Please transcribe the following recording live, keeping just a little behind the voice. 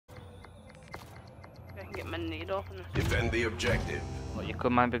Get my need off. Defend the objective. Like, you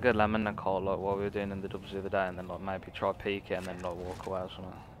could maybe get lemon and call like what we were doing in the dubs the other day, and then like maybe try peek it and then like walk away or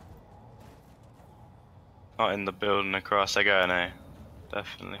something. Not in the building across. I go now.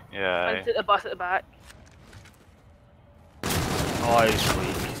 Definitely. Yeah. And to the bus at the back. Oh, he's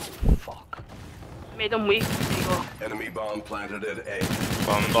weak. Fuck. Made him weak. There you go. Enemy bomb planted at A.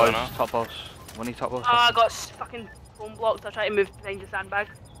 Bombs Guys, on up. top us. When he top us. Oh, I got fucking phone blocked. I tried to move behind the sandbag.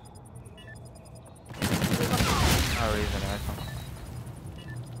 No reason, anyway.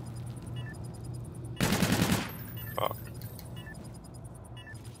 Fuck.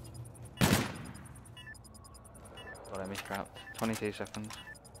 Got him, he's trapped. 22 seconds.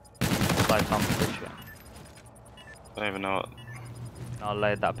 Like time to push it. I don't even know what. I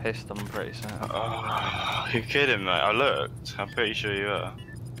laid that pistol, I'm pretty certain. Oh, you're kidding, mate. I looked. I'm pretty sure you are.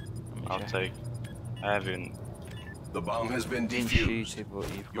 I'll take. I haven't. The bomb has been Didn't defused. shoot it, but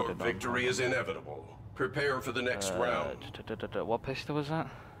you've got Your it done. victory is inevitable. Prepare for the next round. What pistol was that?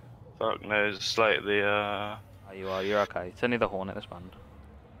 Fuck knows. It's like the Oh, you're okay. It's only the Hornet that's banned.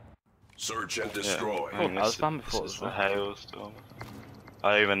 Search and destroy. Yeah. I was banned before this as is well. the hailstorm.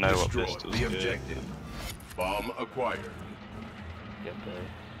 I don't even know what Destroy pistols the do. objective. Bomb acquired. Yep,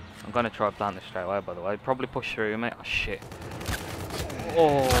 I'm gonna try plant this straight away, by the way. Probably push through, mate. Oh shit.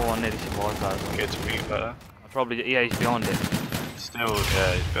 Oh, I nearly survived that. Get to beat better. I probably, yeah, he's behind it. Still,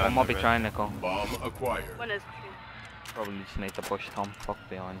 yeah, he's I behind might the be red. trying, Nicole. Bomb acquired. When is Probably just need to push Tom. Fuck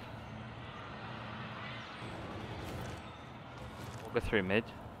behind. We'll go through mid.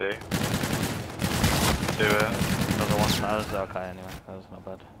 Do it. Another one. That was okay anyway. That was not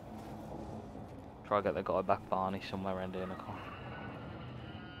bad. Try to get the guy back Barney somewhere around here, Nicole.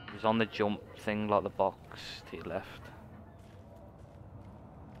 He's on the jump thing, like the box to your left.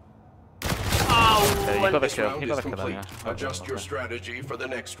 Oh, Yeah, you got the This kill. round You is got the kill complete. anyway. Adjust your strategy for the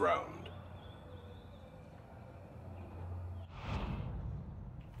next round.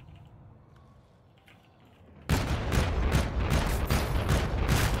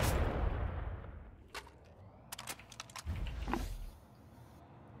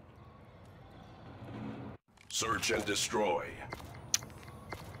 Search and destroy.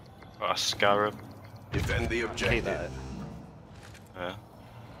 Oh, scarab. Defend the Keep objective. that. Yeah.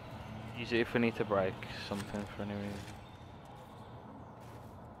 Use it if we need to break something for any reason.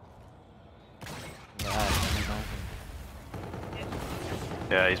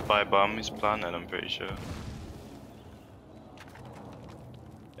 Yeah, he's by bomb. He's planting. I'm pretty sure.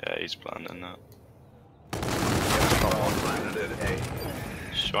 Yeah, he's planting that. Bomb planted at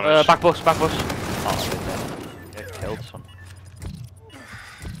A. Just wanna Back bus. Oh, get killed, son.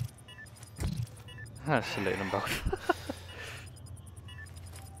 Saluting them both.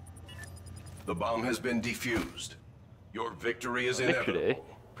 The bomb has been defused. Your victory is Victory? inevitable.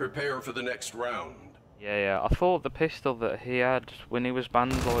 Prepare for the next round. Yeah. I thought the pistol that he had when he was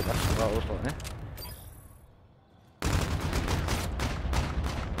banned, like that's what that was like.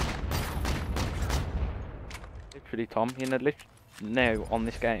 Literally, Tom, you know, now on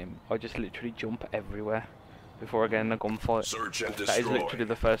this game, I just literally jump everywhere before I get in a gunfight. Search and That is destroy. literally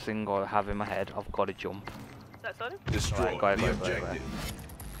the first thing I have in my head. I've got to jump. Is that sorry? Destroy Right, go, the go, go, objective.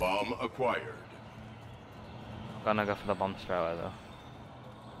 Bomb acquired. I'm gonna go for the bomb straight away though.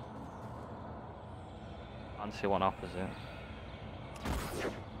 Can't see one opposite.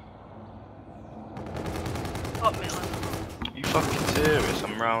 Top middle. You fucking serious?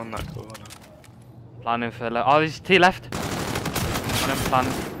 I'm round that corner. Planning for left. Oh, there's T left.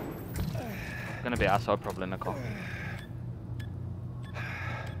 Planning. Gonna be outside probably, Nicole.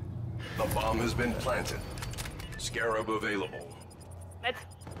 The bomb has been planted. Scarab available. Mid.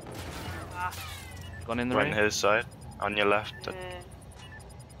 Ah. Gone in the Went ring. his side. On your left.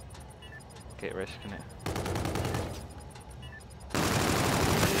 Get risking it.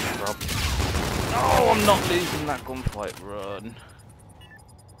 Rob. Oh, I'm not losing that gunfight. Run.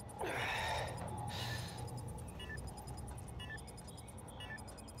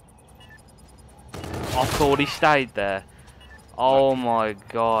 I thought he stayed there. Oh my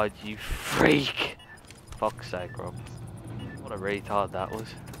god, you freak! Fuck's sake, Rob. What a retard that was.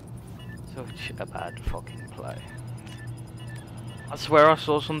 Such a bad fucking play. I swear I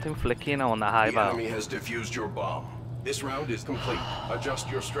saw something flicking on the high The bar. enemy has defused your bomb. This round is complete. Adjust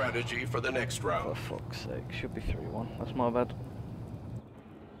your strategy for the next For round. fuck's sake, should be 3-1. That's my bad.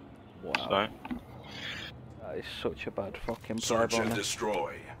 Wow. So, That is such a bad fucking play Search by and me.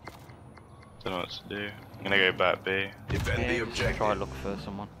 destroy. don't know what to do. I'm gonna go back B. Defend the Yeah, objective. try look for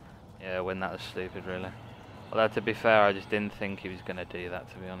someone. Yeah, when that was stupid, really. Although to be fair, I just didn't think he was gonna do that.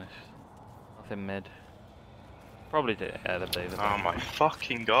 To be honest, nothing mid. Probably did. Yeah, the B. Oh my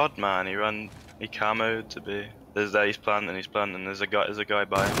fucking god, man! He ran He camoed to be. There's he's planting. There's a guy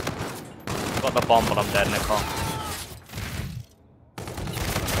by him. Got the bomb, but I'm dead, Nicole.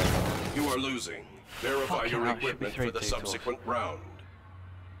 You are losing. Verify Fucking your hell, it should be equipment for the 3-2 subsequent round.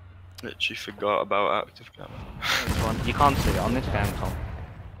 Literally forgot about active camo. You can't see it on this game, Tom.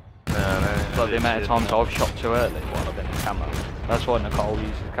 No. But the amount of times I've shot too early while I've been in camo. That's why Nicole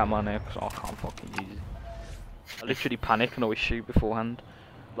uses camo now, because I can't fucking use it. I literally panic and always shoot beforehand.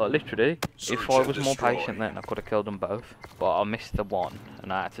 Like literally, if I was more patient then I could have killed them both. But I missed the one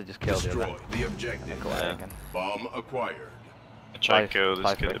and I had to just kill the other. Destroy the objective. Go away again. Bomb acquired. Try kill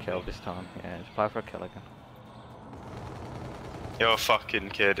Play this for a kid. kill this time. Yeah, just play for a kill again. You're fucking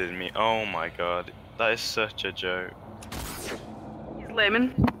kidding me. Oh my god. That is such a joke. He's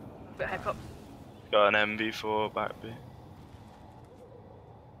lemon. A bit hiccups. Got an MV4 back B.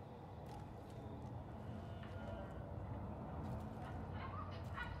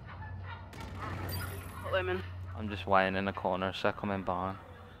 Got lemon. I'm just waiting in the corner a sec, I'm in barn.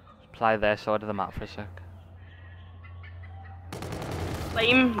 Just play their side of the map for a sec.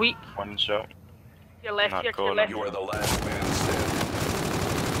 Lime, weak. One shot. To your left, Not here, to your corner. left. You are the last man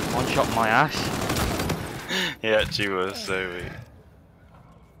standing. One shot my ass. He actually was so weak.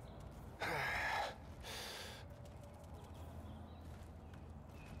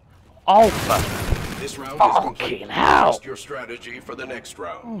 Oh fuck! This round is Fucking complete. hell! Adjust your strategy for the next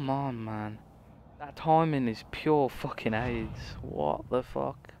round. Come on, man. That timing is pure fucking AIDS. What the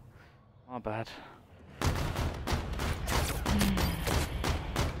fuck? My bad.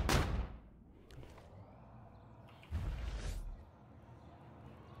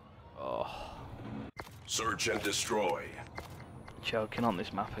 Oh, Search and destroy. choking on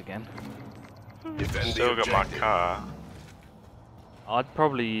this map again. Defend the Still got my objective. car. I'd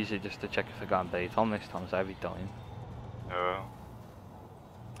probably use it just to check if I got beat on this time, so I'd be dying. Oh.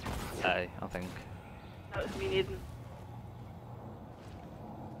 Hey, I think. That was me needing.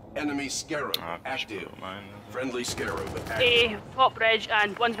 Enemy Scarab Oh, active. mine. Friendly Scarab active. A, top bridge,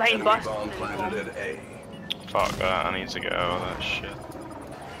 and one's behind Enemy bus. bomb and bomb. planted at A. Fuck that, I need to get out of that shit.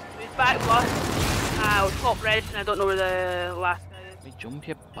 He's back bus. Top bridge, and I don't know where the last guy is. Let me jump,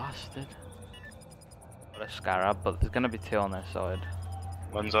 you bastard. Got a scarab, but there's gonna be two on their side.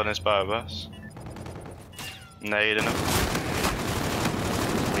 One's on his back bus. Nading him.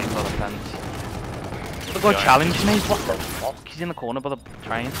 He's by the fence. The guy challenged me. What the fuck? He's in the corner by the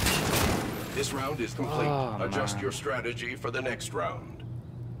train. This round is complete. Oh, Adjust man. your strategy for the next round.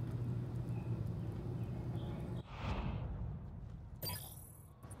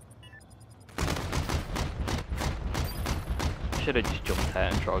 Should have just jumped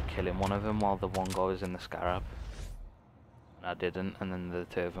out and tried killing one of them while the one guy was in the scarab. And I didn't, and then the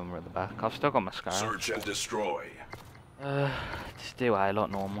two of them were at the back. I've still got my scarab. Search and destroy. Just do A like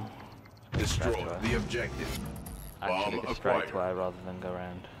normal. Destroy Straight away. the objective. Actually, Bomb go straight acquired. away rather than go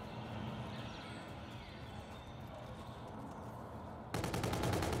around.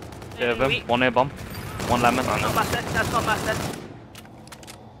 Two of them. Weak. One air bomb. One lemon. That's not my set. That's not my set.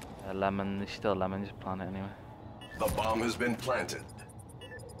 Lemon. He's still lemon. Just plant it anyway. The bomb has been planted.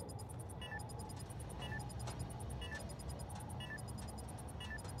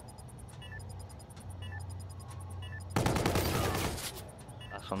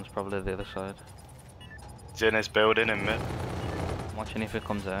 Last one's probably the other side. He's in his building in mid. I'm watching if it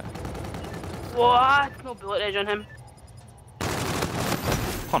comes out. What? No bullet edge on him.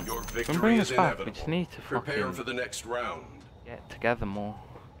 Come Your on. Don't victory bring is us back. We inevitable. just need to Prepare fucking for the next round. get together more.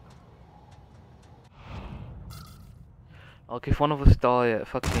 Like if one of us die at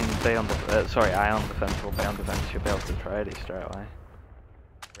fucking B on the sorry, A on defense or B on defense, you'll be able to trade it straight away.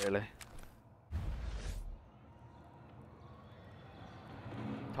 Really?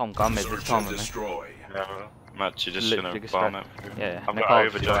 Tom got mid this Search time and with me. destroy. Yeah, I'm actually just Literally gonna go bomb straight- it. Yeah, I've Nicole, got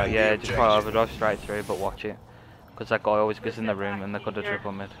just overdrive. try- yeah, just try Objective. overdrive straight through, but watch it. Because that guy always goes in the room and they could have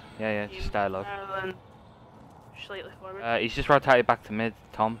triple mid. Yeah, just stay low. Rather than slightly forward. He's just rotated back to mid,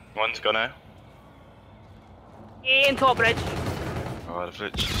 Tom. One's gone out. A and top bridge. Oh, I've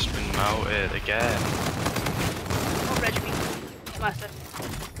literally just been melted again. Top bridge, weak. That's my set.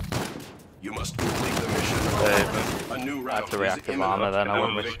 You must complete the mission. David. A new round That's a is reactive imminent. armor then, I Your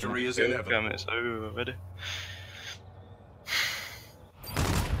wouldn't risk victory is Damn, inevitable. it's over already.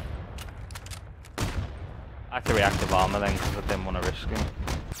 I had to reactive armor then because I didn't want to risk it.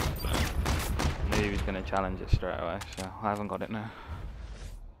 I knew he was going to challenge it straight away, so I haven't got it now.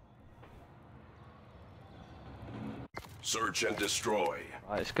 Search and destroy.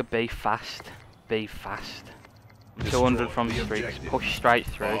 Right, it's good. Be fast. Be fast. I'm Destroy 200 from the the streets. objective. Push straight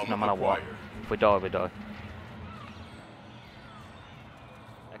through, Bomb no matter what. acquired. If we die, we die.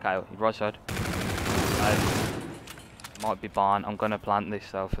 Okay, right side. Might be barn. I'm gonna plant this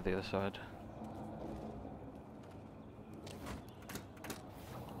though for the other side.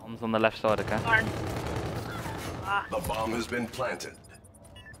 Bombs on the left side again. Barn. Ah. The bomb has been planted.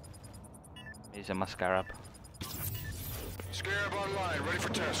 Using my scarab. Scarab online, ready for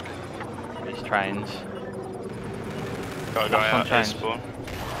tasking. These trains. Got a guy Last one out train. this spawn.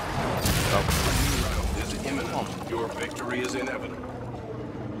 Round is imminent. Your victory is inevitable.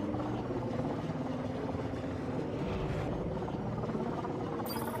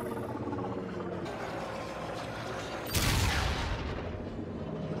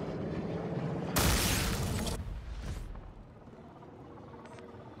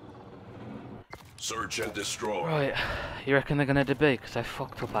 Search and destroy. Right, you reckon they're gonna debate? Because I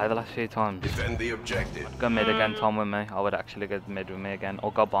fucked up the last few times. Defend the objective. Go mid again, Tom with me. I would actually go mid with me again.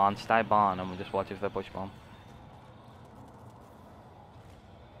 Or go barn, stay barn, and we'll just watch if they push bomb.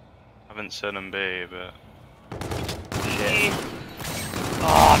 I haven't seen him be, but Shit.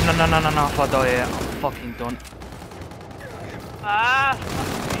 Oh, no, if I die here, I'm fucking done. Ah.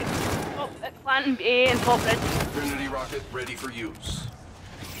 Oh, planting A and top red. Trinity rocket ready for use.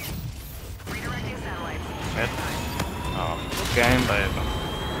 head. Oh, Game. baby.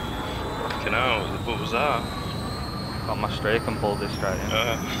 Fucking hell, what was that? Got my streak and pulled this straight in.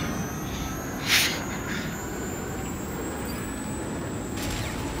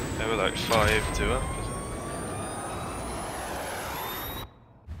 They were like 5-2 up.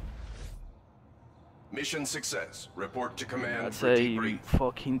 Mission success. Report to command That's for a debrief.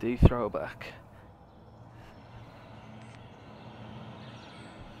 fucking do throwback.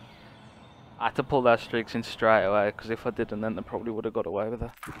 I had to pull those streaks in straight away, because if I didn't then they probably would have got away with it.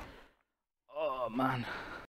 Oh man.